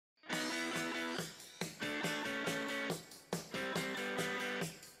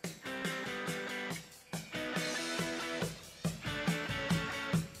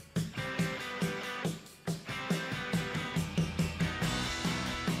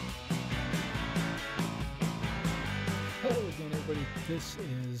everybody, this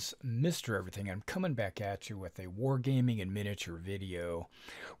is Mr. Everything. I'm coming back at you with a wargaming and miniature video.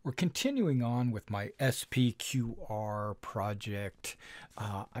 We're continuing on with my SPQR project.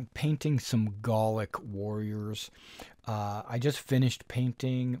 I'm painting some Gallic warriors. I just finished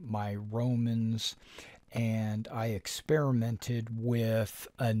painting my Romans, and I experimented with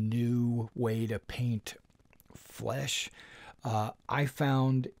a new way to paint flesh. I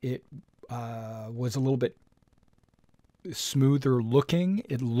found it was a little bit smoother looking.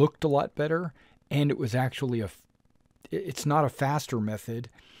 It looked a lot better, and it was actually it's not a faster method,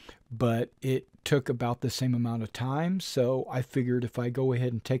 but it took about the same amount of time. So I figured if I go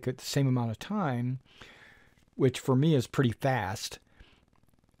ahead and take it the same amount of time, which for me is pretty fast,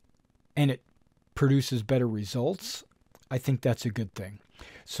 and it produces better results, I think that's a good thing.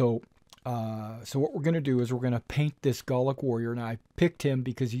 So what we're going to do is we're going to paint this Gallic warrior. Now, I picked him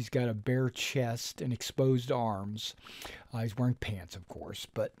because he's got a bare chest and exposed arms. He's wearing pants, of course,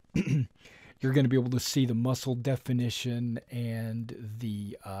 but you're going to be able to see the muscle definition and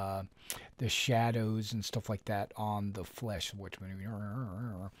the shadows and stuff like that on the flesh.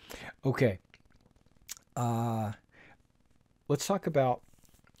 Okay. Let's talk about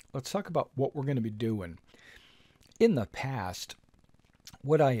what we're going to be doing. In the past,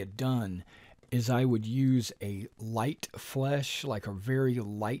 what I had done is I would use a light flesh, like a very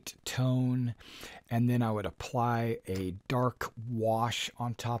light tone, and then I would apply a dark wash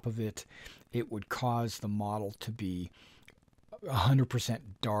on top of it. It would cause the model to be 100%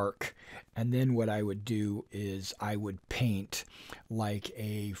 dark, and then what I would do is I would paint like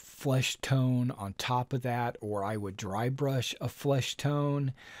a flesh tone on top of that, or I would dry brush a flesh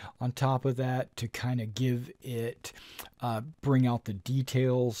tone on top of that to kind of give it, bring out the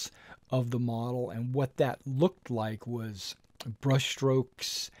details of the model. And what that looked like was brush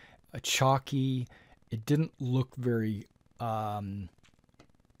strokes, chalky. It didn't look very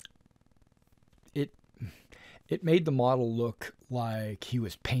it made the model look like he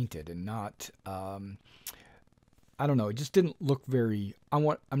was painted and not, I don't know, it just didn't look very,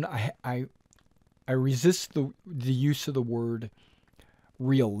 I resist the use of the word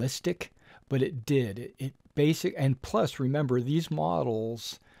realistic, but it did. And plus, remember, these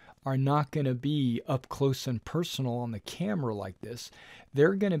models are not going to be up close and personal on the camera like this.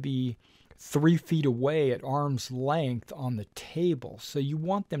 They're going to be 3 feet away at arm's length on the table. So you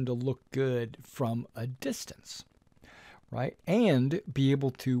want them to look good from a distance, right? And be able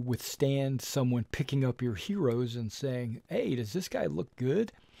to withstand someone picking up your heroes and saying, hey, does this guy look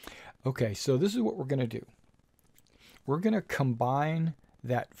good? Okay, so this is what we're going to do. We're going to combine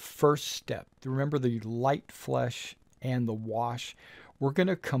that first step. Remember the light flesh and the wash? We're going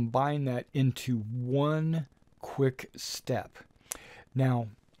to combine that into one quick step. Now,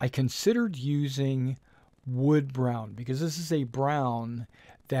 I considered using wood brown because this is a brown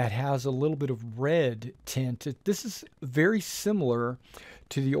that has a little bit of red tint. This is very similar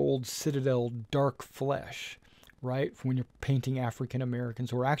to the old Citadel dark flesh, right? When you're painting African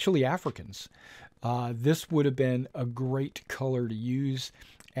Americans, or actually Africans. This would have been a great color to use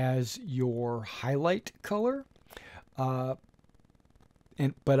as your highlight color. But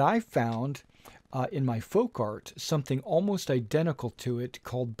I found in my folk art something almost identical to it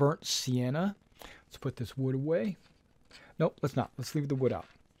called burnt sienna. Let's put this wood away. Nope, let's not. Let's leave the wood out.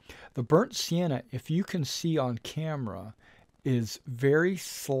 The burnt sienna, if you can see on camera, is very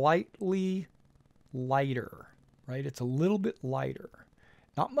slightly lighter, right? It's a little bit lighter.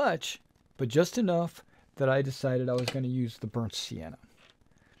 Not much, but just enough that I decided I was going to use the burnt sienna.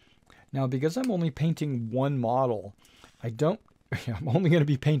 Now, because I'm only painting one model, I'm only going to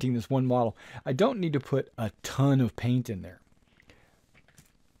be painting this one model. I don't need to put a ton of paint in there.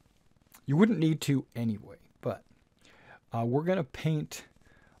 You wouldn't need to anyway, but we're going to paint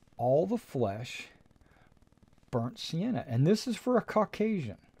all the flesh burnt sienna. And this is for a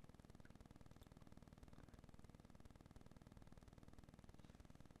Caucasian.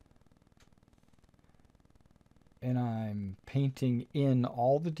 And I'm painting in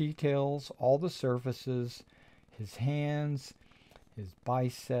all the details, all the surfaces, his hands, his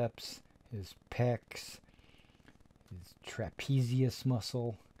biceps, his pecs, his trapezius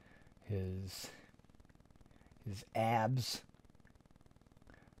muscle, his abs,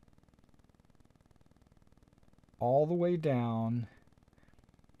 all the way down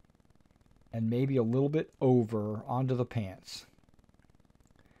and maybe a little bit over onto the pants.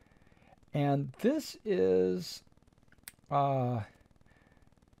 And this is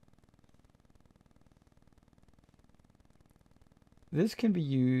this can be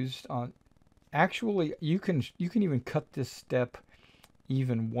used on, actually you can even cut this step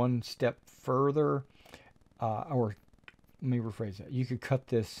even one step further, or let me rephrase that. You could cut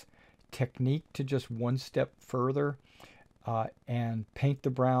this technique to just one step further and paint the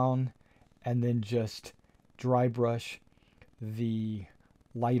brown and then just dry brush the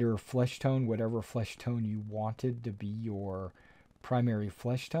lighter flesh tone, whatever flesh tone you wanted to be your primary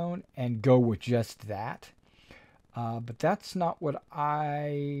flesh tone, and go with just that. But that's not what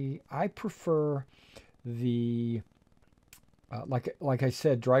I prefer. The like I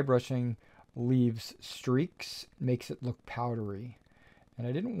said, dry brushing leaves streaks, makes it look powdery, and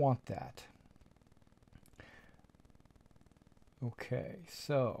I didn't want that. Okay,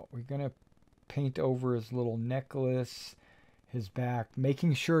 so we're gonna paint over his little necklace, his back,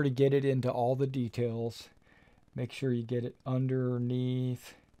 making sure to get it into all the details. Make sure you get it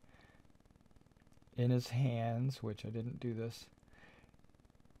underneath in his hands, which I didn't do this.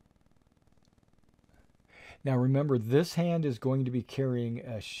 Now remember, this hand is going to be carrying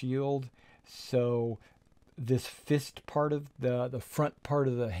a shield, so this fist part of the front part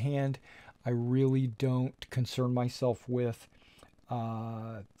of the hand, I really don't concern myself with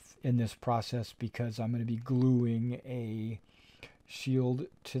in this process, because I'm going to be gluing a shield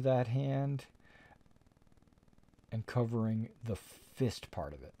to that hand and covering the fist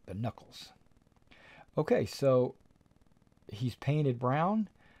part of it, the knuckles. Okay, so he's painted brown.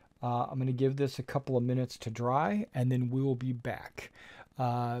 I'm going to give this a couple of minutes to dry, and then we will be back.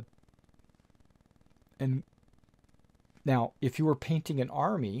 And now, if you were painting an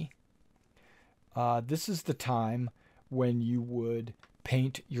army, this is the time when you would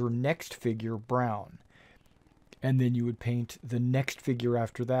paint your next figure brown. And then you would paint the next figure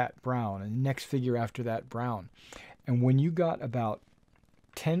after that brown, and the next figure after that brown. And when you got about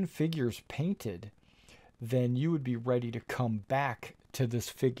 10 figures painted, then you would be ready to come back to this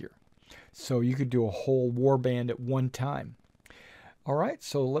figure. So you could do a whole warband at one time. All right,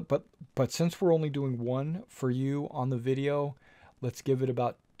 so but since we're only doing one for you on the video, let's give it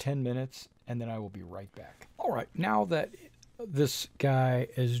about 10 minutes, and then I will be right back. All right, now that this guy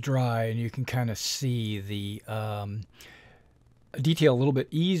is dry and you can kind of see the detail a little bit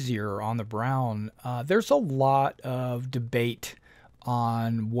easier on the brown, there's a lot of debate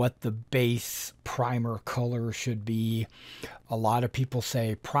on what the base primer color should be. A lot of people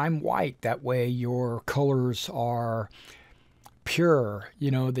say prime white, that way your colors are pure,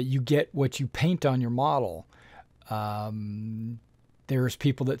 you know, that you get what you paint on your model. There's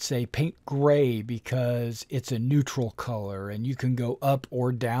people that say paint gray because it's a neutral color and you can go up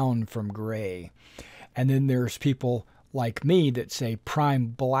or down from gray. And then there's people like me that say prime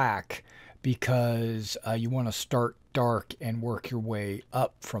black because you want to start dark and work your way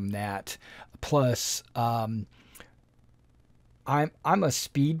up from that. Plus, I'm a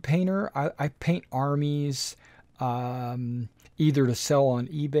speed painter. I paint armies either to sell on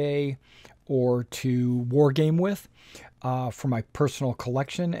eBay or to wargame with. For my personal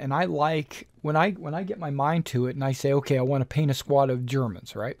collection, and I like when I get my mind to it and I say, okay, I want to paint a squad of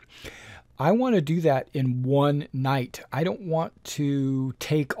Germans, right? I want to do that in one night. I don't want to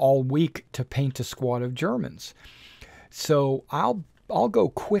take all week to paint a squad of Germans. So I'll go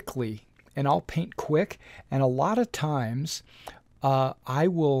quickly and I'll paint quick, and a lot of times I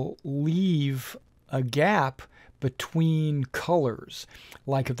will leave a gap between colors.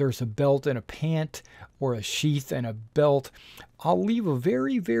 Like if there's a belt and a pant or a sheath and a belt, I'll leave a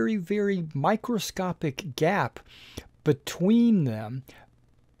very, very, very microscopic gap between them.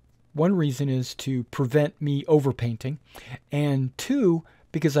 One reason is to prevent me overpainting, and two,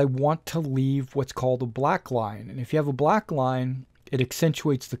 because I want to leave what's called a black line. And if you have a black line, it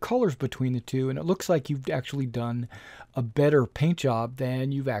accentuates the colors between the two, and it looks like you've actually done a better paint job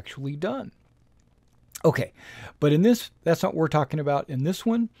than you've actually done. Okay, but in this, that's not what we're talking about. In this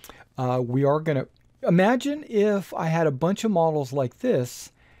one, we are going to, imagine if I had a bunch of models like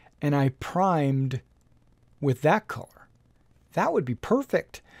this and I primed with that color. That would be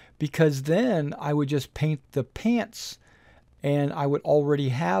perfect, because then I would just paint the pants and I would already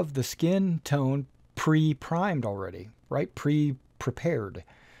have the skin tone pre-primed already, right? Pre-prepared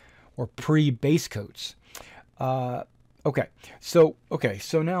or pre-base coats. Okay, so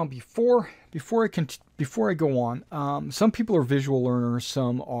now before I go on, some people are visual learners,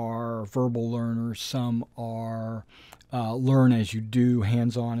 some are verbal learners, some are learn as you do,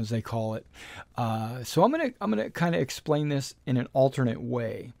 hands-on as they call it. So I'm gonna kind of explain this in an alternate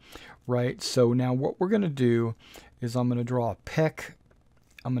way, right? So now what we're gonna do is I'm gonna draw a peck.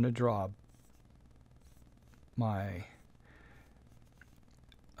 I'm gonna draw my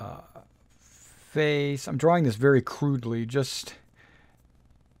face. I'm drawing this very crudely, just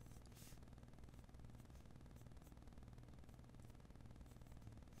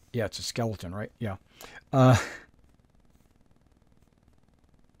yeah, it's a skeleton, right? Yeah.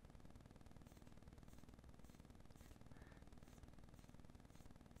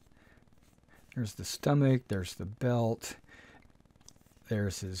 There's the stomach, there's the belt,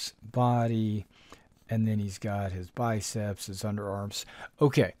 there's his body, and then he's got his biceps, his underarms.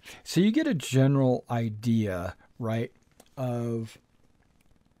 Okay, so you get a general idea, right, of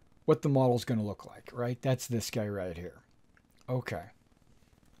what the model's going to look like, right? That's this guy right here. Okay.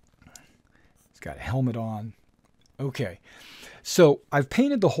 He's got a helmet on. Okay. So I've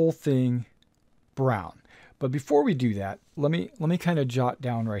painted the whole thing brown. But before we do that, let me kind of jot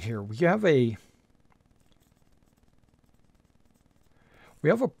down right here. We have a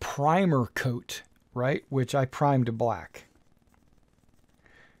primer coat, right? Which I primed to black.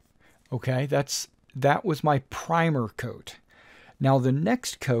 Okay, that was my primer coat. Now the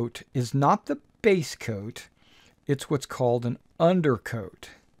next coat is not the base coat, it's what's called an undercoat.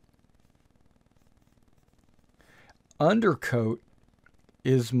 Undercoat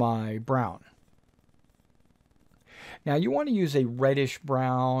is my brown. Now you want to use a reddish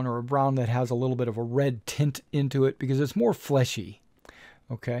brown or a brown that has a little bit of a red tint into it because it's more fleshy.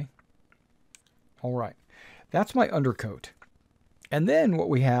 Okay? All right. That's my undercoat. And then what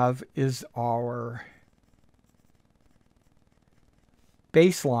we have is our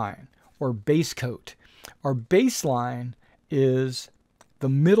baseline or base coat. Our baseline is the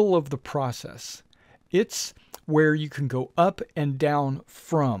middle of the process. It's where you can go up and down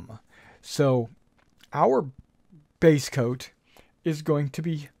from. So our base coat is going to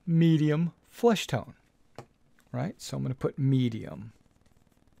be medium flesh tone, right? So I'm going to put medium.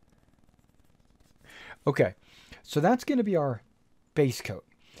 Okay, so that's going to be our base coat.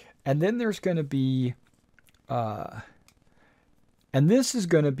 And then there's going to be, and this is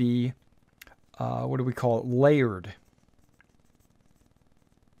going to be, what do we call it? Layered.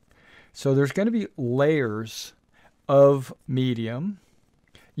 So there's going to be layers of medium.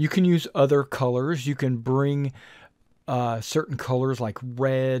 You can use other colors. You can bring certain colors like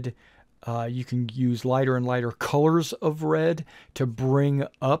red. You can use lighter and lighter colors of red to bring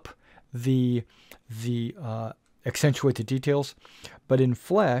up the accentuate the details. But in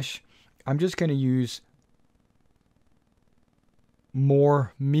flesh, I'm just going to use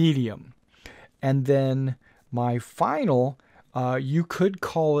more medium. And then my final, you could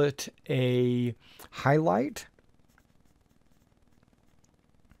call it a highlight.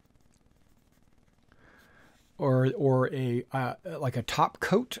 Or a like a top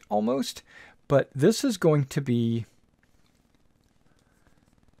coat almost, but this is going to be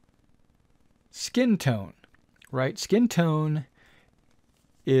skin tone, right? Skin tone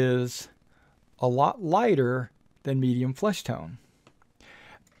is a lot lighter than medium flesh tone.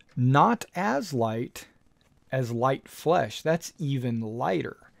 Not as light as light flesh. That's even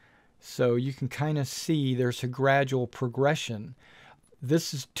lighter. So you can kind of see there's a gradual progression.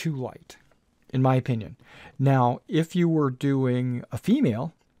 This is too light, in my opinion. Now, if you were doing a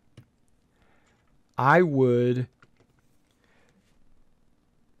female, I would,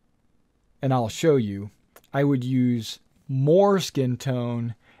 and I'll show you, I would use more skin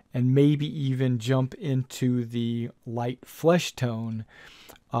tone and maybe even jump into the light flesh tone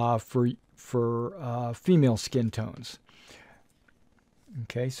for female skin tones.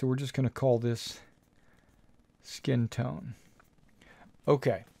 Okay, so we're just going to call this skin tone.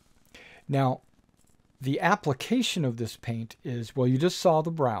 Okay. Now, the application of this paint is, well, you just saw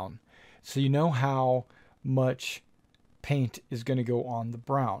the brown, so you know how much paint is going to go on the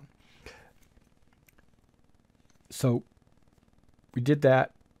brown. So we did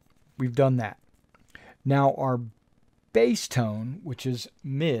that. We've done that. Now our base tone, which is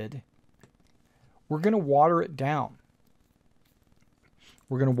mid, we're going to water it down.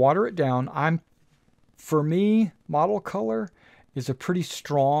 We're going to water it down. For me, model color is a pretty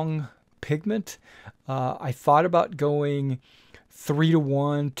strong pigment. I thought about going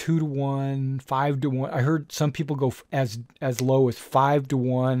 3-to-1, 2-to-1, 5-to-1. I heard some people go as low as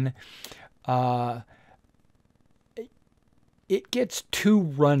 5-to-1. It gets too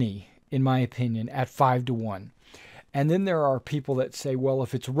runny, in my opinion, at 5-to-1. And then there are people that say, well,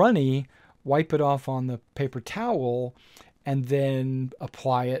 if it's runny, wipe it off on the paper towel and then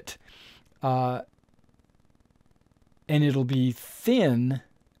apply it, and it'll be thin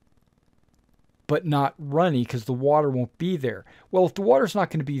but not runny because the water won't be there. Well, if the water's not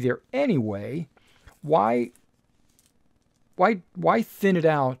going to be there anyway, why thin it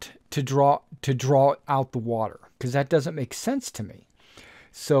out to draw out the water? Because that doesn't make sense to me.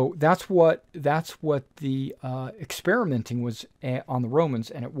 So that's what the experimenting was on the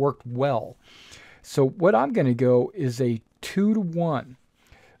Romans, and it worked well. So what I'm going to go is a 2-to-1.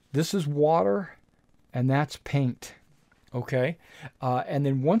 This is water, and that's paint. Okay, and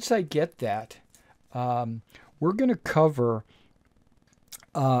then once I get that, we're going to cover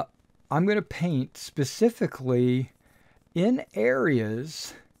I'm going to paint specifically in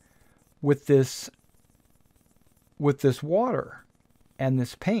areas with this water and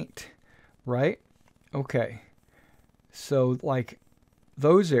this paint, right? Okay. So like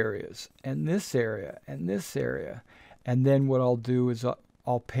those areas and this area and this area. And then what I'll do is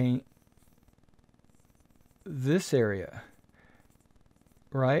I'll paint this area,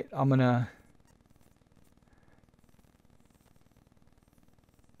 right? I'm going to,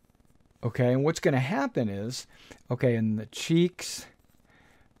 okay, and what's going to happen is, okay, in the cheeks,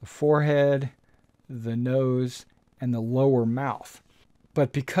 the forehead, the nose, and the lower mouth.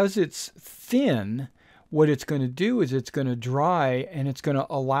 But because it's thin, what it's going to do is it's going to dry and it's going to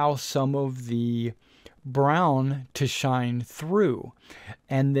allow some of the brown to shine through.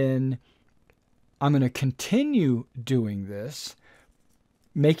 And then I'm going to continue doing this,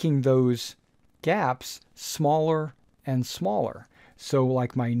 making those gaps smaller and smaller. So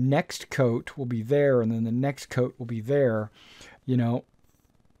like my next coat will be there, and then the next coat will be there, you know,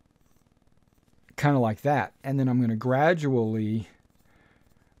 kind of like that. And then I'm going to gradually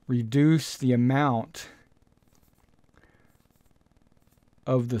reduce the amount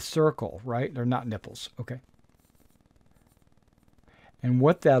of the circle, right? They're not nipples, okay? And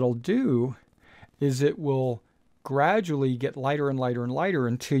what that'll do is it will gradually get lighter and lighter and lighter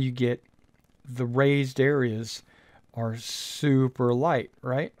until you get the raised areas are super light,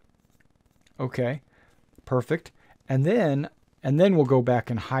 right? Okay, perfect. And then we'll go back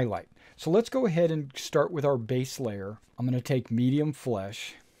and highlight. So let's go ahead and start with our base layer. I'm going to take medium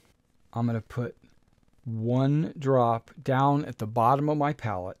flesh. I'm going to put one drop down at the bottom of my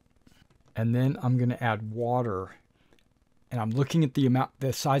palette, and then I'm going to add water. And I'm looking at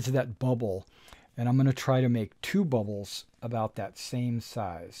the size of that bubble, and I'm going to try to make 2 bubbles about that same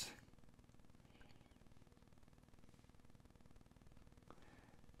size.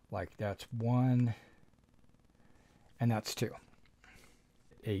 Like that's 1, and that's 2.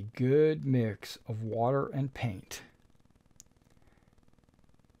 A good mix of water and paint.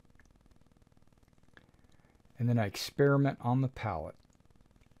 And then I experiment on the palette.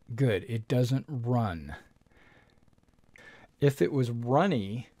 Good, it doesn't run. If it was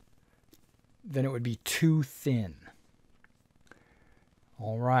runny, then it would be too thin.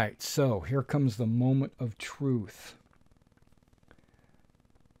 All right, so here comes the moment of truth.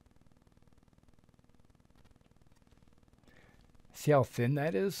 See how thin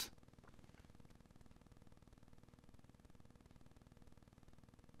that is?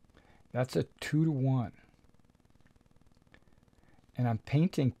 That's a 2-to-1. And I'm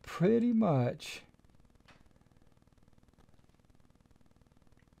painting pretty much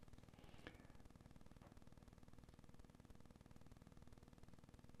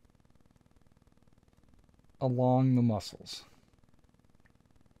along the muscles.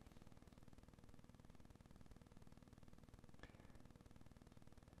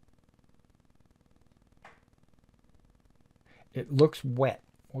 It looks wet.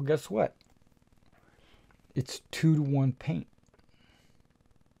 Well, guess what? It's 2-to-1 paint.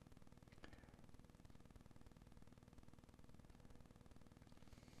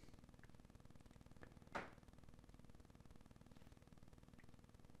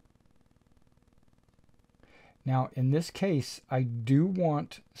 Now, in this case, I do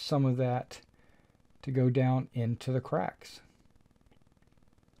want some of that to go down into the cracks,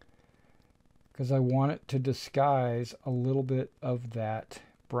 because I want it to disguise a little bit of that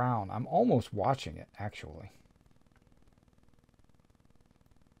brown. I'm almost watching it, actually.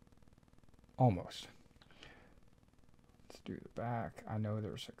 Almost. Let's do the back. I know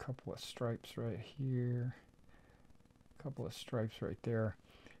there's a couple of stripes right here, a couple of stripes right there.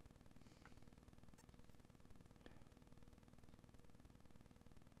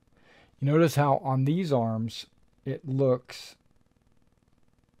 You notice how on these arms it looks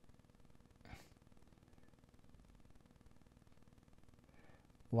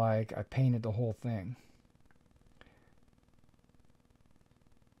like I painted the whole thing.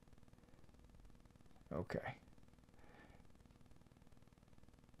 Okay.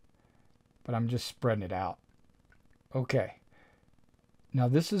 But I'm just spreading it out. Okay. Now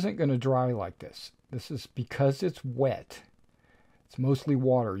this isn't going to dry like this. This is because it's wet. It's mostly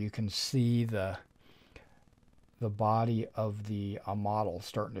water. You can see the body of the model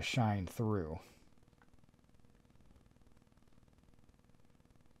starting to shine through.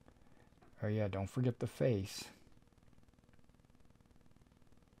 Oh yeah, don't forget the face.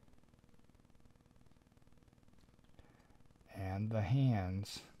 And the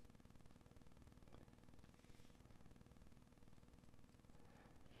hands.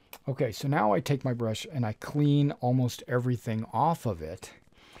 Okay, so now I take my brush and I clean almost everything off of it.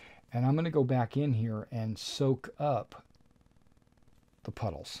 And I'm going to go back in here and soak up the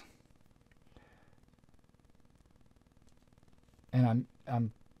puddles. And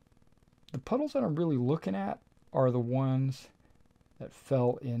the puddles that I'm really looking at are the ones that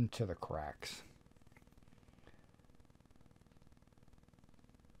fell into the cracks.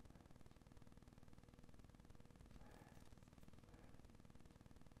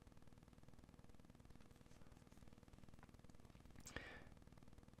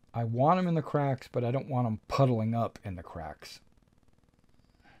 I want them in the cracks, but I don't want them puddling up in the cracks.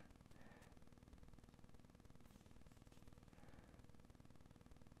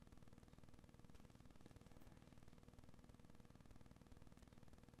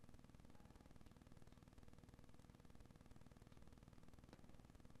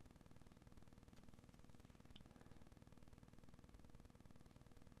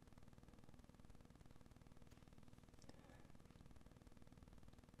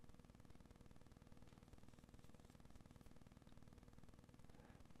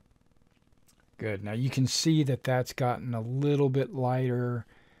 Good. Now you can see that that's gotten a little bit lighter.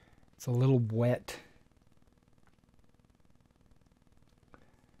 It's a little wet.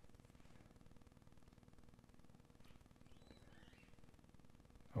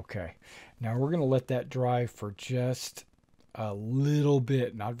 Okay. Now we're going to let that dry for just a little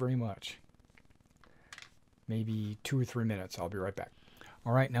bit, not very much. Maybe 2 or 3 minutes. I'll be right back.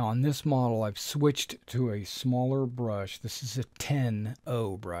 All right, now on this model, I've switched to a smaller brush. This is a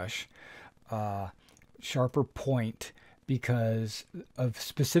 10-0 brush. Sharper point because of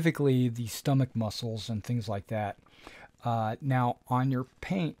specifically the stomach muscles and things like that. Now on your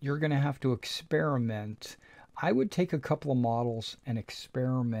paint, you're going to have to experiment. I would take a couple of models and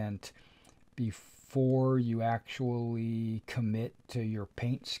experiment before you actually commit to your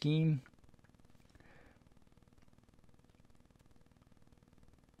paint scheme.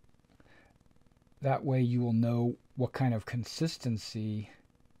 That way you will know what kind of consistency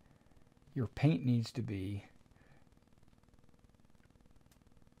your paint needs to be.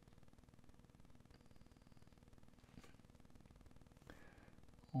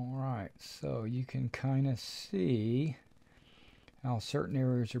 All right, so you can kind of see how certain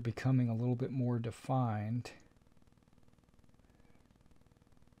areas are becoming a little bit more defined.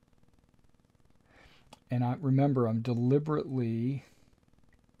 And remember, I'm deliberately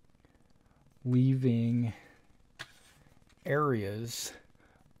leaving areas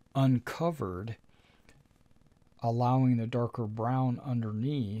uncovered, allowing the darker brown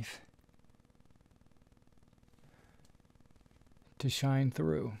underneath to shine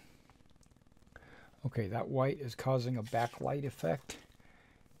through. Okay, that white is causing a backlight effect,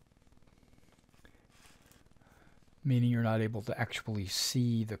 meaning you're not able to actually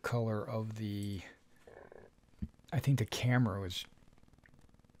see the color of the... I think the camera was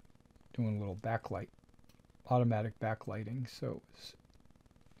doing a little backlight, automatic backlighting, so it's...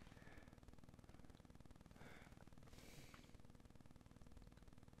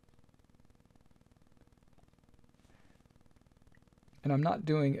 And I'm not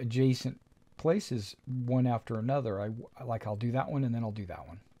doing adjacent places one after another. I'll do that one and then I'll do that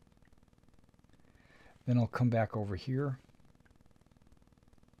one. Then I'll come back over here.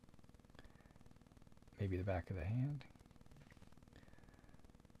 Maybe the back of the hand.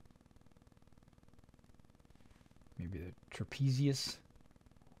 Maybe the trapezius.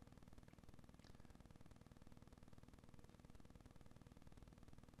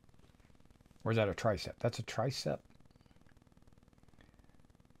 Or is that a tricep? That's a tricep.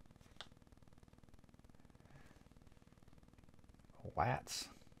 Lats.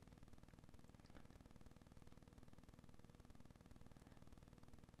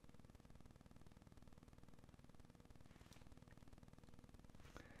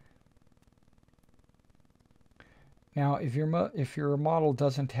 Now, if your model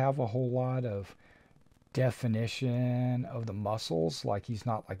doesn't have a whole lot of definition of the muscles, like he's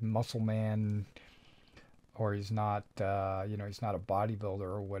not like Muscle Man, or he's not, he's not a bodybuilder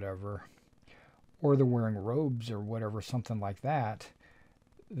or whatever, or they're wearing robes or whatever, something like that,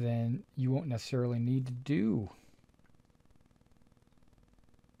 then you won't necessarily need to do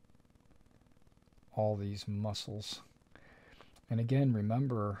all these muscles. And again,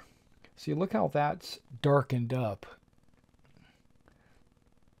 remember, see, look how that's darkened up.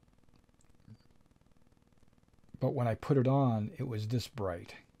 But when I put it on, it was this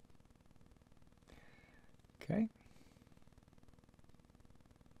bright. Okay.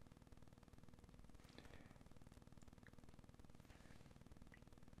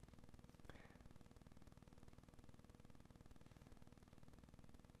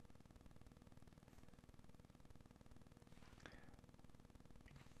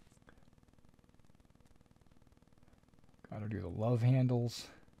 Got to do the love handles.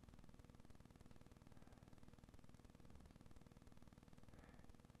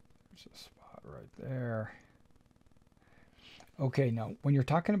 There's a spot right there. Okay, now when you're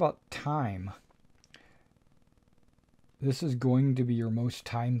talking about time, this is going to be your most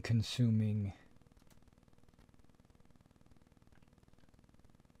time-consuming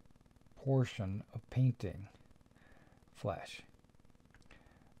portion of painting flesh.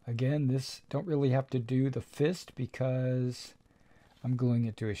 Again, this don't really have to do the fist because I'm gluing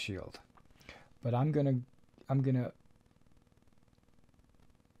it to a shield. But I'm gonna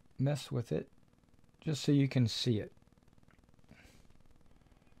mess with it just so you can see it.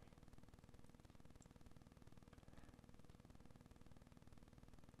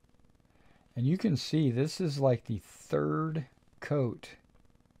 And you can see this is like the third coat.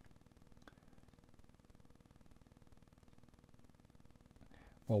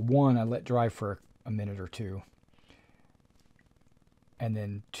 Well, one I let dry for a minute or two. And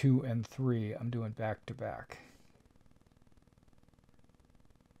then 2 and 3 I'm doing back to back.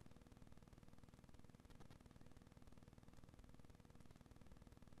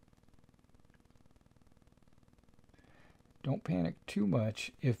 Don't panic too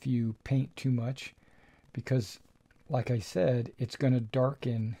much if you paint too much, because like I said, it's going to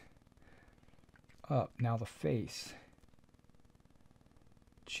darken up. Now the face,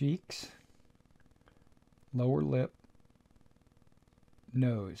 cheeks, lower lip,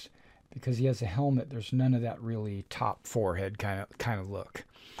 nose. Because he has a helmet, there's none of that really top forehead kind of look.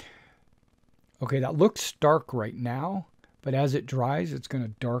 Okay, that looks stark right now, but as it dries, it's going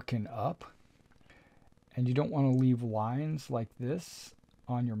to darken up. And you don't want to leave lines like this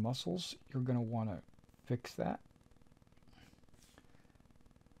on your muscles. You're going to want to fix that.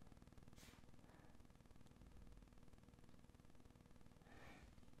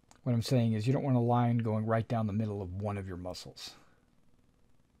 What I'm saying is you don't want a line going right down the middle of one of your muscles.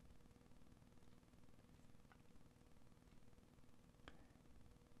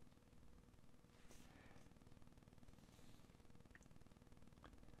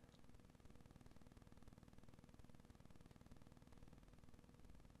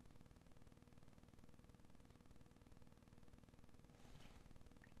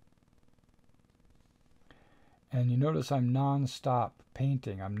 And you notice I'm non-stop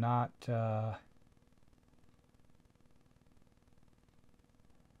painting. I'm not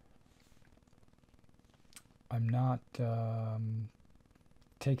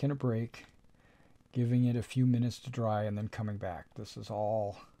taking a break, giving it a few minutes to dry, and then coming back. This is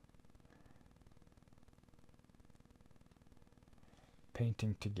all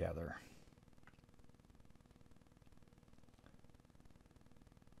painting together.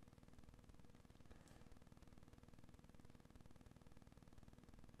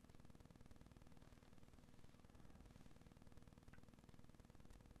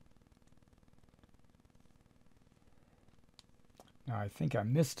 Now I think I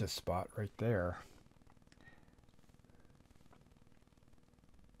missed a spot right there.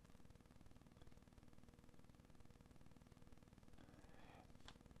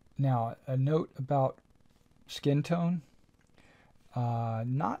 Now a note about skin tone.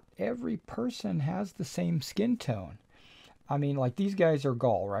 Not every person has the same skin tone. I mean, like these guys are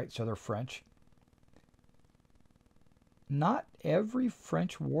Gaul, right? So they're French. Not every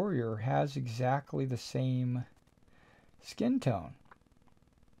French warrior has exactly the same skin tone.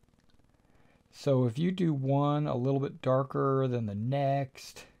 So if you do one a little bit darker than the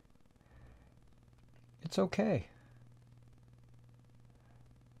next, it's okay.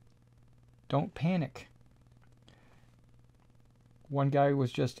 Don't panic. One guy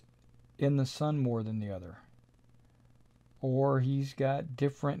was just in the sun more than the other. Or he's got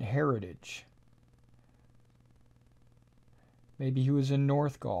different heritage. Maybe he was in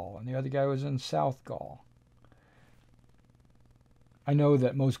North Gaul and the other guy was in South Gaul. I know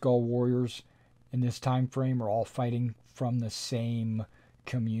that most Gaul warriors in this time frame are all fighting from the same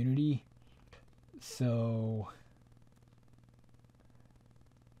community. So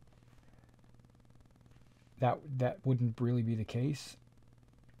that wouldn't really be the case.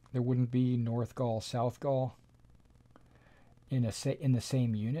 There wouldn't be North Gaul, South Gaul in the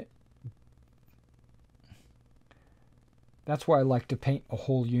same unit. That's why I like to paint a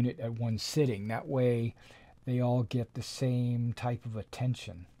whole unit at one sitting. That way they all get the same type of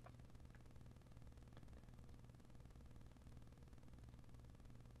attention.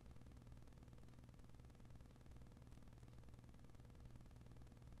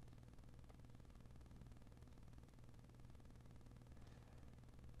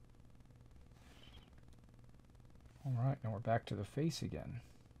 All right, now we're back to the face again.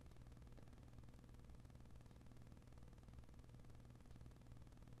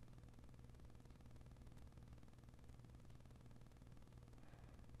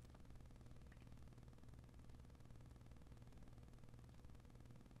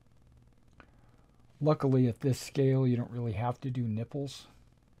 Luckily, at this scale, you don't really have to do nipples.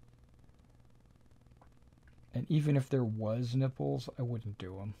 And even if there was nipples, I wouldn't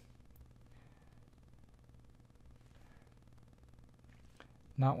do them.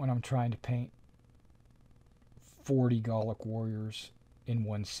 Not when I'm trying to paint 40 Gallic warriors in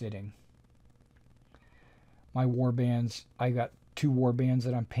one sitting. My warbands, I got 2 warbands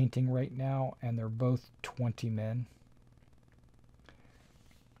that I'm painting right now, and they're both 20 men.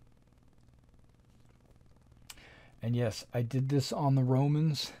 And yes, I did this on the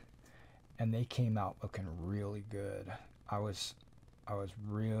Romans, and they came out looking really good. I was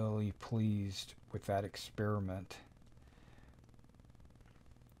really pleased with that experiment.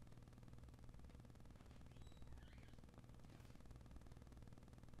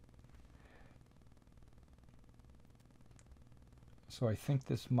 So I think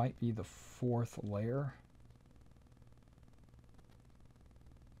this might be the 4th layer.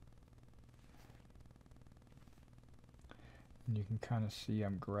 And you can kind of see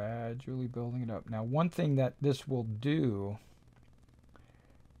I'm gradually building it up. Now, one thing that this will do,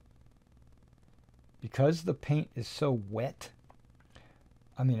 because the paint is so wet,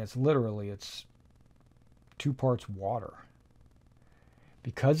 I mean, it's 2 parts water.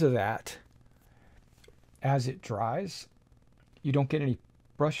 Because of that, as it dries, you don't get any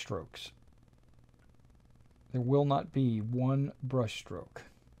brush strokes. There will not be one brush stroke.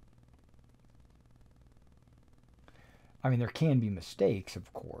 I mean, there can be mistakes,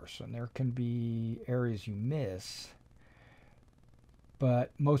 of course, and there can be areas you miss,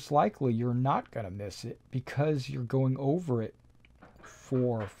 but most likely you're not going to miss it because you're going over it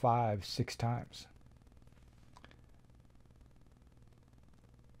 4, 5, 6 times.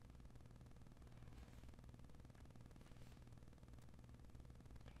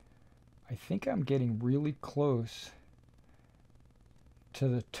 I think I'm getting really close to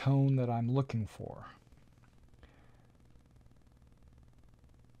the tone that I'm looking for.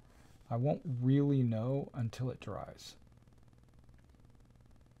 I won't really know until it dries.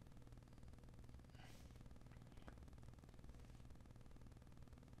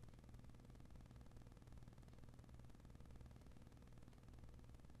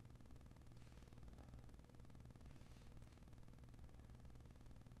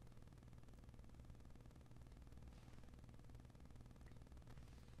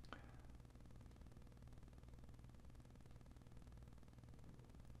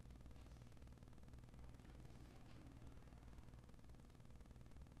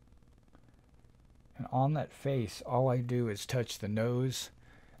 And on that face, all I do is touch the nose,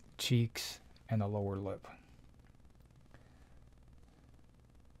 cheeks, and the lower lip.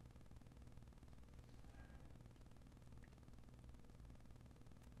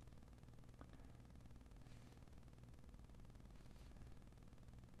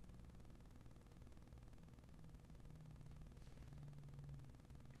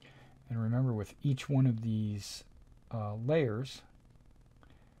 And remember, with each one of these layers,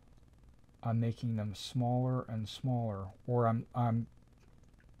 I'm making them smaller and smaller, or I'm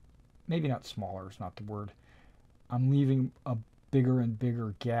maybe not smaller is not the word. I'm leaving a bigger and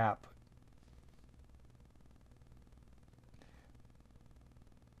bigger gap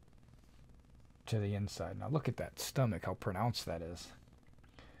to the inside. Now look at that stomach, how pronounced that is.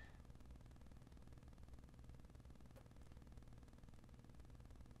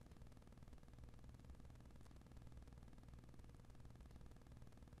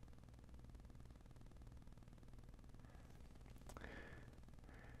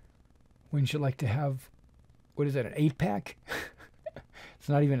 Wouldn't you like to have, what is that, an 8-pack? It's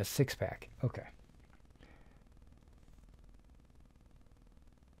not even a 6-pack. Okay.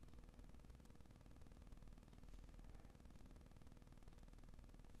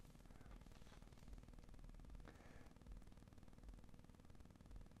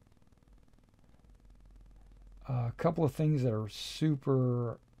 A couple of things that are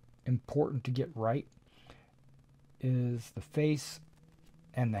super important to get right is the face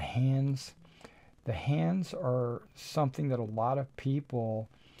and the hands. The hands are something that a lot of people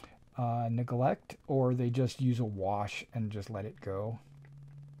neglect, or they just use a wash and just let it go.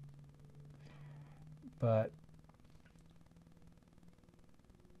 But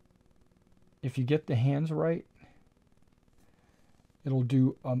if you get the hands right, it'll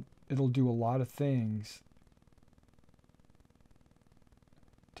do a lot of things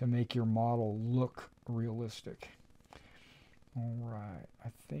to make your model look realistic. All right, I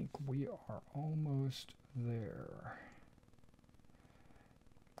think we are almost there.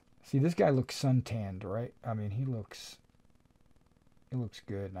 See, this guy looks suntanned, right? I mean, he looks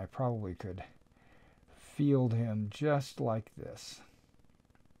good, and I probably could field him just like this.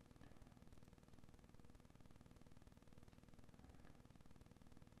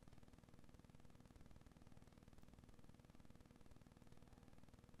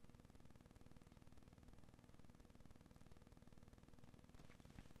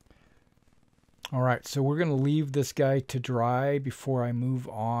 All right, so we're going to leave this guy to dry before I move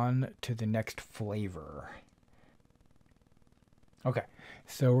on to the next flavor. Okay,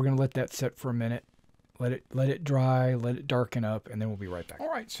 so we're going to let that set for a minute. Let it dry, let it darken up, and then we'll be right back. All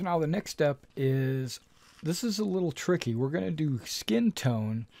right, so now the next step is, this is a little tricky. We're going to do skin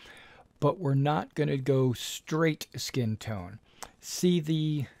tone, but we're not going to go straight skin tone. See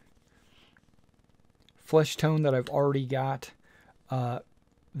the flesh tone that I've already got?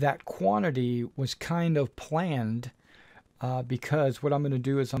 That quantity was kind of planned because what I'm going to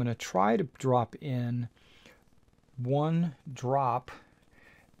do is I'm going to try to drop in one drop.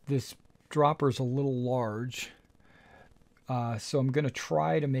 This dropper is a little large, so I'm going to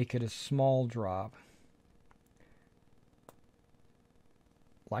try to make it a small drop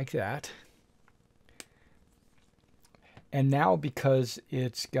like that. And now because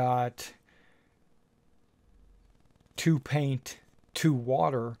it's got 2 paint, 2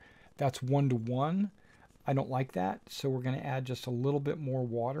 water, that's 1-to-1. I don't like that, so we're going to add just a little bit more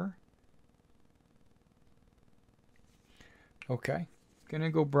water. Okay, going to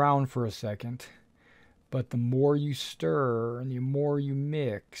go brown for a second, but the more you stir and the more you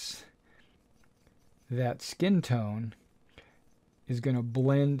mix, that skin tone is going to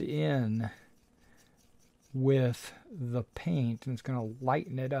blend in with the paint and it's going to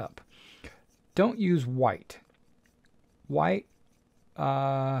lighten it up. Don't use white. White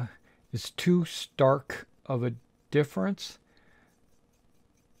is too stark of a difference.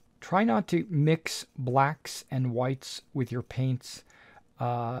 Try not to mix blacks and whites with your paints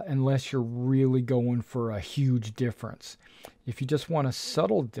unless you're really going for a huge difference. If you just want a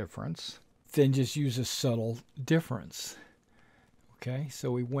subtle difference, then just use a subtle difference. Okay,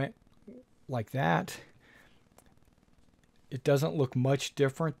 so we went like that. It doesn't look much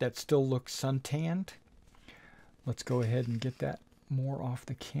different. That still looks suntanned. Let's go ahead and get that more off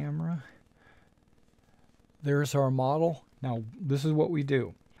the camera. There's our model. Now, this is what we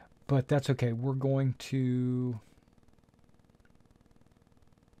do, but that's okay. We're going to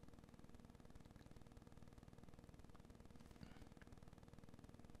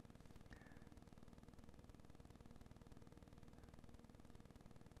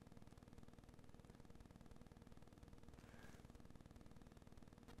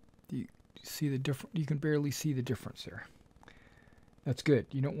see the difference. You can barely see the difference there. That's good.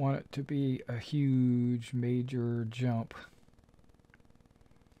 You don't want it to be a huge major jump.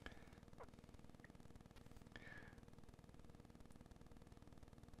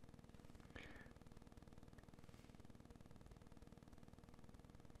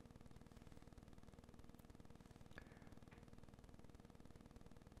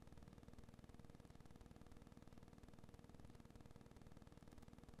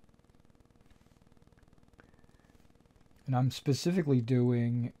 And I'm specifically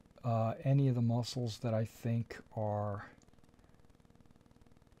doing any of the muscles that I think are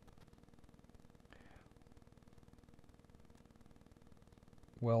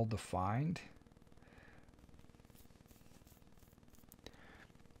well defined.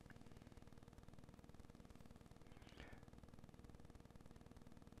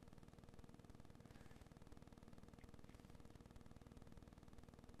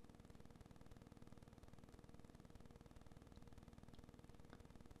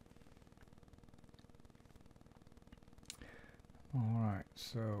 Alright,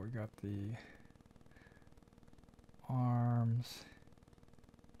 so we got the arms,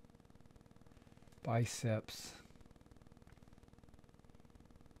 biceps,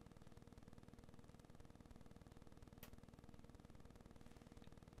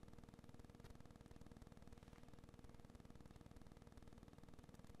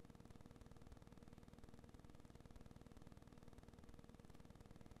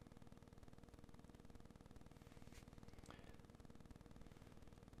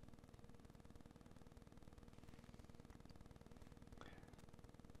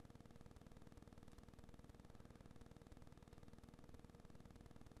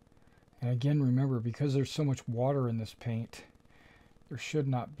 and again, remember, because there's so much water in this paint, there should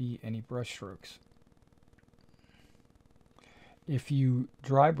not be any brush strokes. If you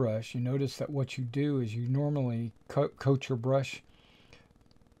dry brush, you notice that what you do is you normally coat your brush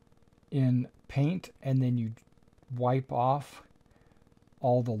in paint and then you wipe off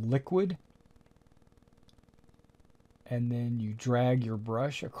all the liquid and then you drag your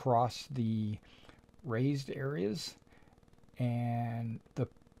brush across the raised areas, and the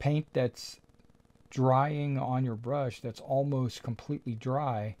paint that's drying on your brush that's almost completely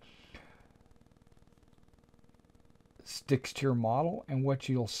dry sticks to your model, and what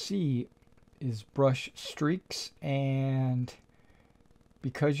you'll see is brush streaks and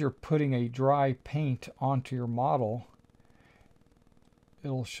because you're putting a dry paint onto your model,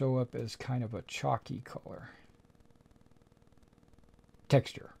 it'll show up as kind of a chalky color.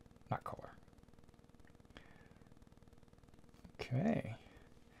 Texture, not color. Okay.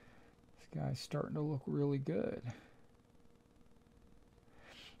 This guy's starting to look really good.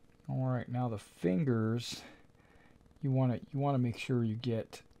 All right, now the fingers, you want to make sure you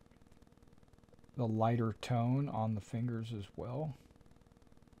get the lighter tone on the fingers as well.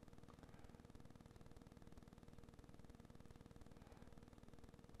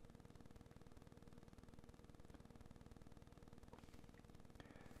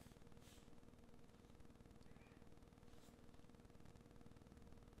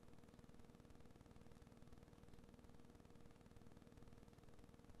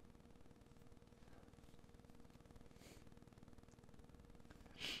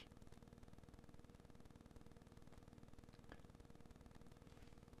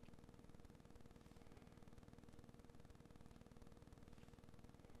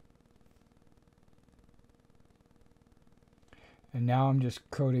 And now I'm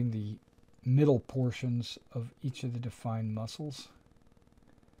just coating the middle portions of each of the defined muscles.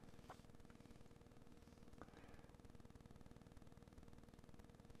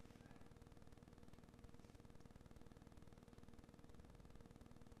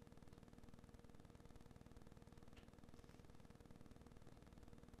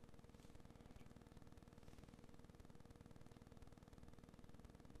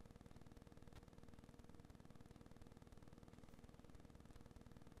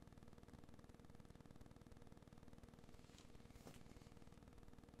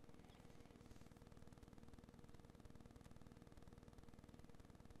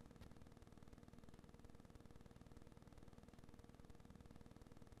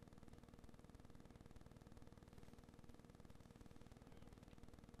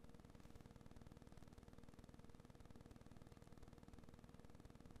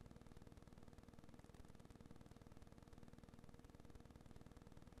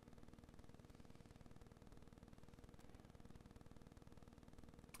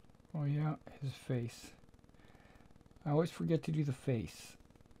 Oh yeah, his face. I always forget to do the face.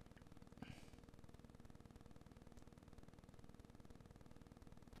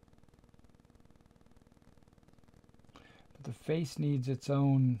 But the face needs its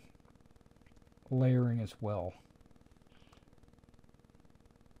own layering as well.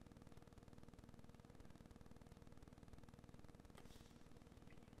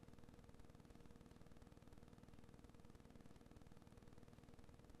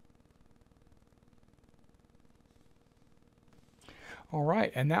 All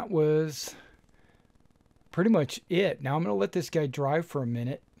right, and that was pretty much it. Now I'm going to let this guy dry for a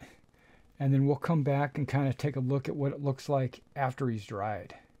minute, and then we'll come back and kind of take a look at what it looks like after he's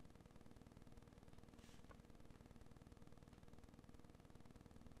dried.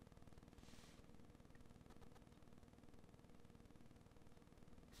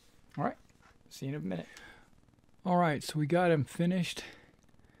 All right, see you in a minute. All right, so we got him finished.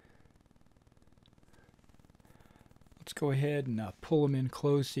 Let's go ahead and pull him in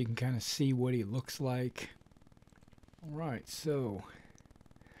close so you can kind of see what he looks like. All right, so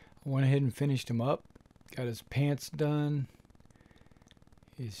I went ahead and finished him up. Got his pants done,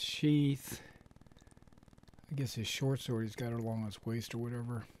 his sheath, I guess his short sword he's got it along his waist or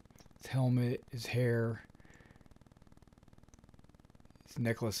whatever, his helmet, his hair, his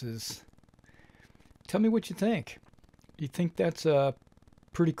necklaces. Tell me what you think. Do you think that's a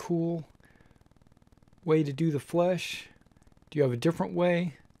pretty cool way to do the flesh? Do you have a different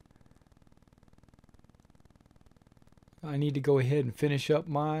way? I need to go ahead and finish up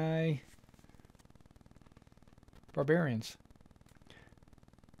my barbarians.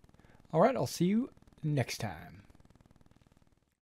 All right, I'll see you next time.